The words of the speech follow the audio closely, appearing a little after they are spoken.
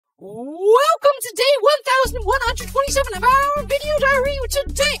Welcome to day 1127 of our video diary.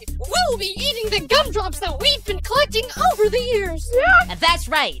 Today, we'll be eating the gumdrops that we've been collecting over the years. Yeah. That's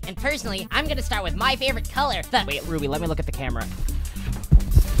right. And personally, I'm gonna start with my favorite color. Wait, Ruby, let me look at the camera.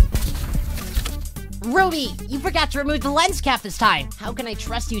 Ruby, you forgot to remove the lens cap this time. How can I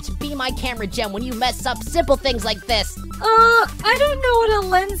trust you to be my camera gem when you mess up simple things like this? I don't know what a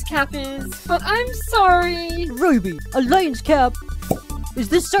lens cap is, but I'm sorry. Ruby, a lens cap is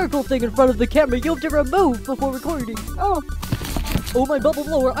this circle thing in front of the camera you have to remove before recording. Oh, my bubble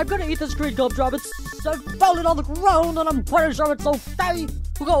blower, I'm gonna eat this green gumdrop. It's falling on the ground and I'm pretty sure it's okay.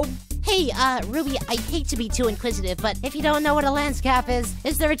 Go. Hey, Ruby, I hate to be too inquisitive, but if you don't know what a lens cap is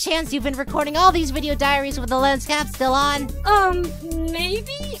there a chance you've been recording all these video diaries with the lens cap still on?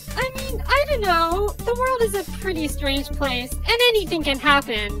 Maybe? I mean, I don't know. The world is a pretty strange place, and anything can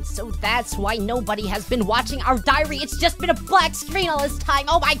happen. So that's why nobody has been watching our diary. It's just been a black screen all this time.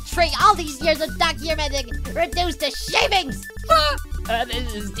 Oh my tree, all these years of documenting reduced to shavings!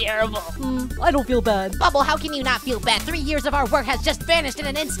 This is terrible. I don't feel bad. Bubble, how can you not feel bad? 3 years of our work has just vanished in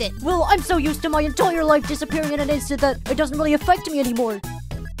an instant. Well, I'm so used to my entire life disappearing in an instant that it doesn't really affect me anymore.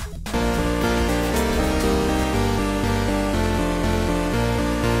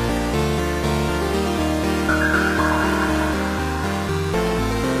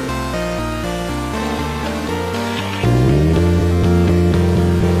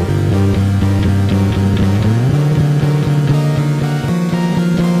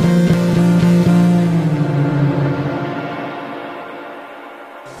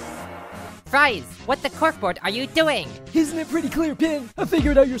 Fries, what the corkboard are you doing? Isn't it pretty clear, Pin? I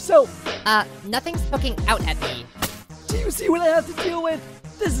figured it out yourself. Nothing's poking out at me. Do you see what I have to deal with?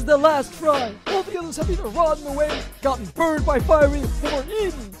 This is the last fry. All the others have either rotten away, gotten burned by fiery, or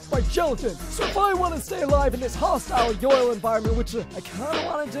eaten by gelatin. So if I want to stay alive in this hostile oil environment, which I kind of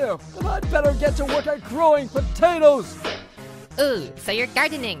want to do, then I'd better get to work at growing potatoes. Ooh, so you're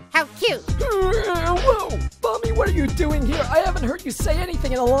gardening. How cute! Whoa! Bummy, what are you doing here? I haven't heard you say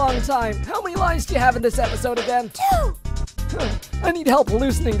anything in a long time. How many lines do you have in this episode again? 2! I need help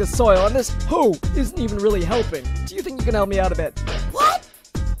loosening the soil, and this hoe isn't even really helping. Do you think you can help me out a bit? What?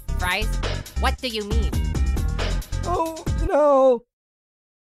 Fries, what do you mean? Oh, no.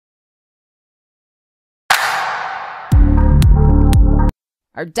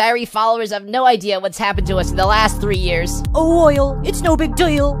 Our diary followers have no idea what's happened to us in the last 3 years. Oh, oil, it's no big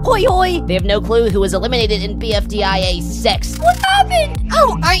deal. Hoi hoi! They have no clue who was eliminated in BFDIA 6. What happened?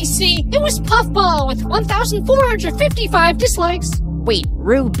 Oh, I see. It was Puffball with 1,455 dislikes. Wait,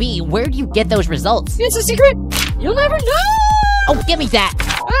 Ruby, where do you get those results? It's a secret. You'll never know. Oh, give me that.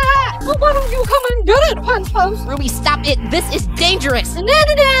 Well, why don't you come and get it, Punch Post? Ruby, stop it. This is dangerous.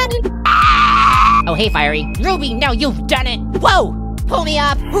 Oh, hey, Fiery. Ruby, now you've done it. Whoa! Pull me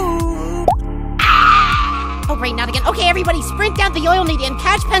up! Oh, great, not again. Okay, everybody, sprint down the oil needle and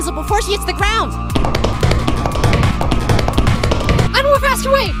catch Pencil before she hits the ground! I know a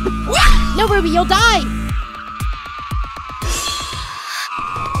faster way! No, Ruby, you'll die!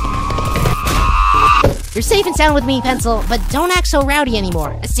 You're safe and sound with me, Pencil, but don't act so rowdy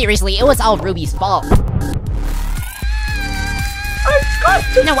anymore. Seriously, it was all Ruby's fault.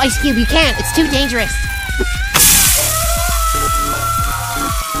 No, Ice Cube, you can't. It's too dangerous.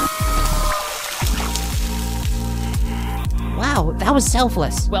 Wow, that was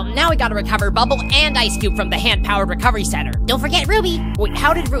selfless. Well, now we gotta recover Bubble and Ice Cube from the hand-powered recovery center. Don't forget Ruby! Wait,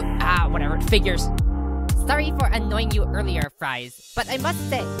 how did whatever, it figures. Sorry for annoying you earlier, Fries, but I must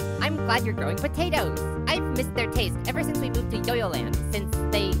say, I'm glad you're growing potatoes. I've missed their taste ever since we moved to Yo-Yo Land, since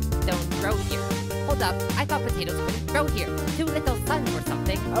they don't grow here. Hold up, I thought potatoes couldn't grow here. Too little sun or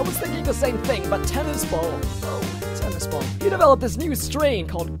something. I was thinking the same thing, but tennis ball. Oh, tennis ball. He developed this new strain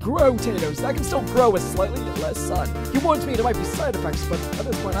called grow potatoes that can still grow with slightly less sun. He warns me there might be side effects, but at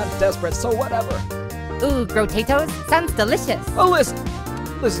this point I'm desperate, so whatever. Ooh, grow potatoes? Sounds delicious. Oh,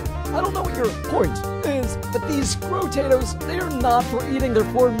 listen, I don't know what your point is, but these grow potatoes, they are not for eating, they're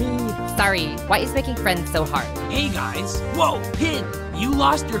for me. Sorry, why is making friends so hard? Hey guys, whoa, Pin, you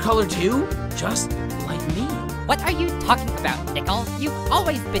lost your color too? Just like me. What are you talking about, Nickel? You've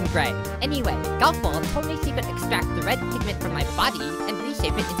always been gray. Anyway, Golfball told me she could extract the red pigment from my body and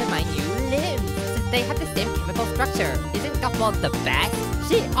reshape it into my new limbs, since they have the same chemical structure. Isn't Golfball the best?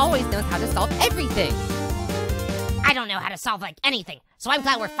 She always knows how to solve everything. I don't know how to solve like anything, so I'm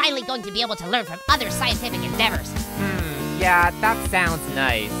glad we're finally going to be able to learn from other scientific endeavors. Yeah, that sounds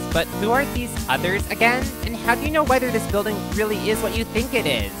nice. But who are these others again? And how do you know whether this building really is what you think it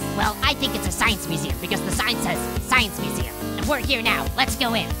is? Well, I think it's a science museum because the sign says Science Museum. we're here now. Let's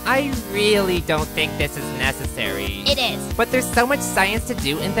go in. I really don't think this is necessary. It is. But there's so much science to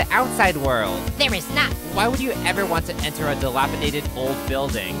do in the outside world. There is not. Why would you ever want to enter a dilapidated old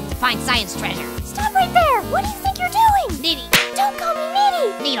building? To find science treasure. Stop right there! What do you think you're doing? Needy. Don't call me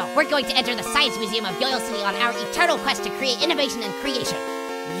Needy! Needle, we're going to enter the Science Museum of Yoil City on our eternal quest to create innovation and creation.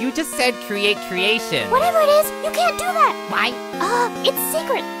 You just said create creation. Whatever it is, you can't do that! Why? It's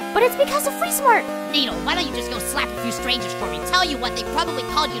secret, but it's because of Free Smart. Needle, why don't you just go slap a few strangers for me? Tell you what, they probably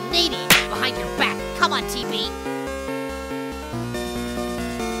called you Needy behind your back. Come on, TB.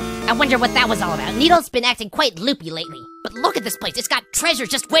 I wonder what that was all about. Needle's been acting quite loopy lately. But look at this place. It's got treasure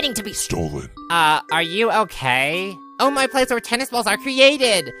just waiting to be stolen. Are you okay? Oh, my place where tennis balls are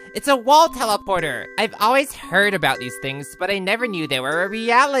created! It's a wall teleporter! I've always heard about these things, but I never knew they were a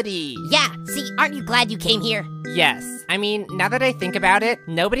reality. Yeah, see, aren't you glad you came here? Yes. I mean, now that I think about it,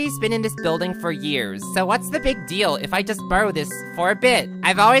 nobody's been in this building for years, so what's the big deal if I just borrow this for a bit?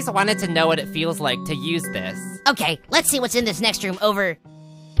 I've always wanted to know what it feels like to use this. Okay, let's see what's in this next room over...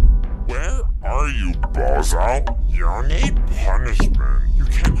 Where are you, Bozo? You need punishment. You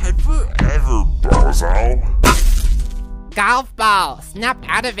can't hide forever, Bozo. Golf ball! Snap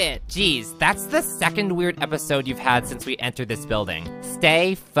out of it! Jeez, that's the second weird episode you've had since we entered this building.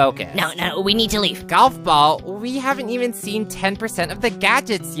 Stay focused. No, we need to leave. Golf ball? We haven't even seen 10% of the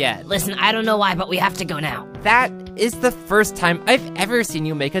gadgets yet. Listen, I don't know why, but we have to go now. That is the first time I've ever seen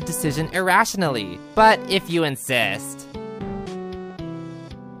you make a decision irrationally. But if you insist.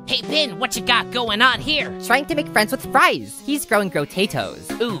 Hey, Ben, what you got going on here? Trying to make friends with Fries. He's growing grotatoes.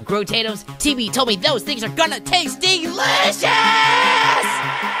 Ooh, grotatoes? TB told me those things are gonna taste delicious!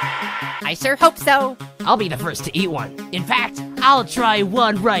 I sure hope so. I'll be the first to eat one. In fact, I'll try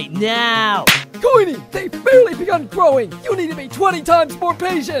one right now. Coiny, they've barely begun growing. You need to be 20 times more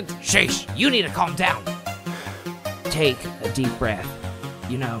patient. Sheesh, you need to calm down. Take a deep breath.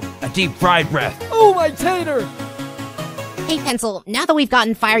 You know, a deep fried breath. Oh, my tater. Hey, Pencil, now that we've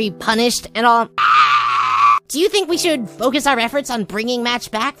gotten Fiery punished and all, do you think we should focus our efforts on bringing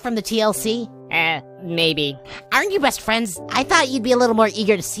Match back from the TLC? Maybe. Aren't you best friends? I thought you'd be a little more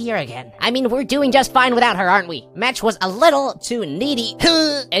eager to see her again. I mean, we're doing just fine without her, aren't we? Match was a little too needy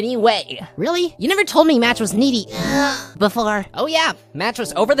anyway. Really? You never told me Match was needy before. Oh yeah, Match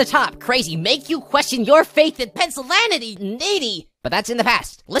was over the top, crazy, make you question your faith in pencillanity, needy. But that's in the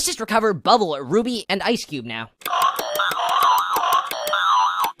past. Let's just recover Bubble, Ruby, and Ice Cube now.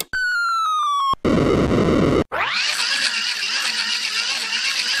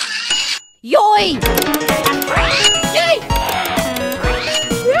 Yoy! Yay!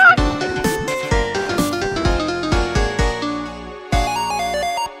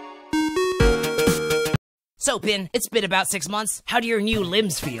 So, Pin, it's been about 6 months. How do your new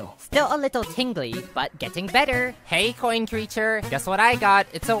limbs feel? Still a little tingly, but getting better. Hey, coin creature, guess what I got?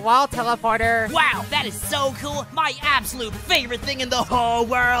 It's a wall teleporter. Wow, that is so cool. My absolute favorite thing in the whole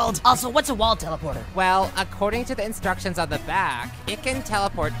world. Also, what's a wall teleporter? Well, according to the instructions on the back, it can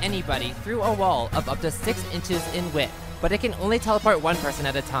teleport anybody through a wall of up to 6 inches in width. But it can only teleport one person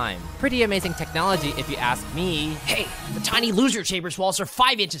at a time. Pretty amazing technology if you ask me. Hey, the tiny loser chambers walls are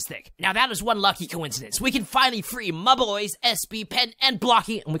 5 inches thick. Now that is one lucky coincidence. We can finally free Mubboys, SB, Pen, and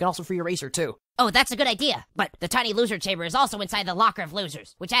Blocky, and we can also free Eraser too. Oh, that's a good idea. But the tiny loser chamber is also inside the locker of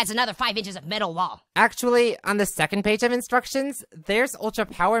losers, which adds another 5 inches of metal wall. Actually, on the second page of instructions, there's Ultra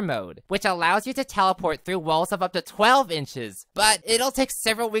Power Mode, which allows you to teleport through walls of up to 12 inches. But it'll take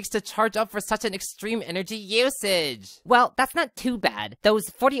several weeks to charge up for such an extreme energy usage. Well, that's not too bad. Those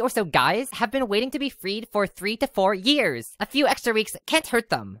 40 or so guys have been waiting to be freed for 3 to 4 years. A few extra weeks can't hurt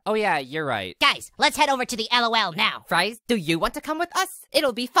them. Oh yeah, you're right. Guys, let's head over to the LOL now. Fries, do you want to come with us?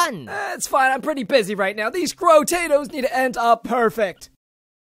 It'll be fun. It's fine, I'm pretty busy right now. These grotatoes need to end up perfect.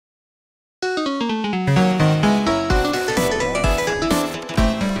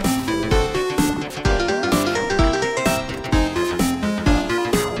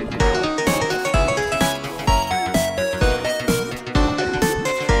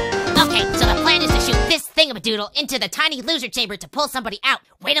 Thingamadoodle into the tiny loser chamber to pull somebody out.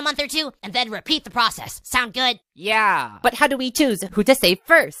 Wait a month or two, and then repeat the process. Sound good? Yeah. But how do we choose who to save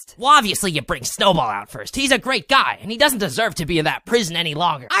first? Well, obviously you bring Snowball out first. He's a great guy, and he doesn't deserve to be in that prison any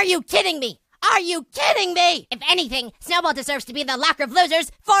longer. Are you kidding me? Are you kidding me? If anything, Snowball deserves to be in the locker of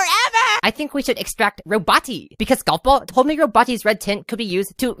losers forever! I think we should extract Robati, because Golfball told me Robati's red tint could be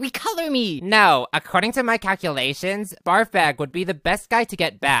used to recolor me. No, according to my calculations, Barfbag would be the best guy to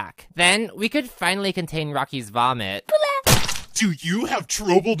get back. Then, we could finally contain Rocky's vomit. Do you have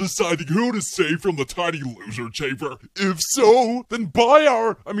trouble deciding who to save from the tiny loser chamber? If so, then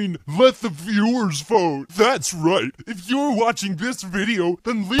let the viewers vote. That's right. If you're watching this video,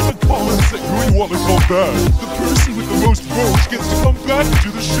 then leave a comment saying who you want to come back. The person with the most votes gets to come back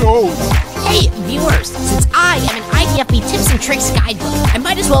to the show. Hey, viewers, since I am an IDFB tips and tricks guidebook, I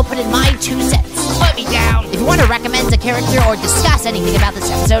might as well put in my 2 cents. Put me down. If you want to recommend a character or discuss anything about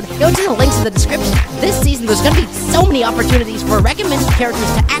this episode, go to the links in the description. This season, there's going to be so many opportunities for recommended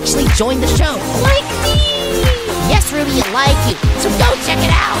characters to actually join the show. Like me! Yes, Ruby, like you. So go check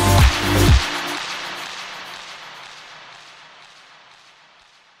it out!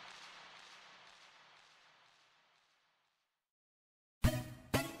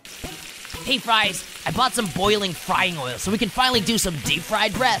 Hey, Fries, I bought some boiling frying oil so we can finally do some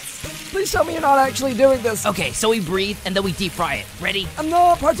deep-fried breaths. Please tell me you're not actually doing this. Okay, so we breathe and then we deep-fry it. Ready? I'm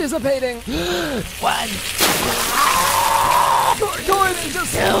not participating. 1. Go ahead and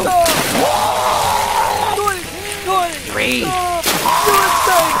just 2. stop. Go ahead. 3. Stop. Do it,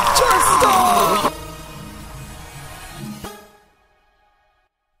 Just stop.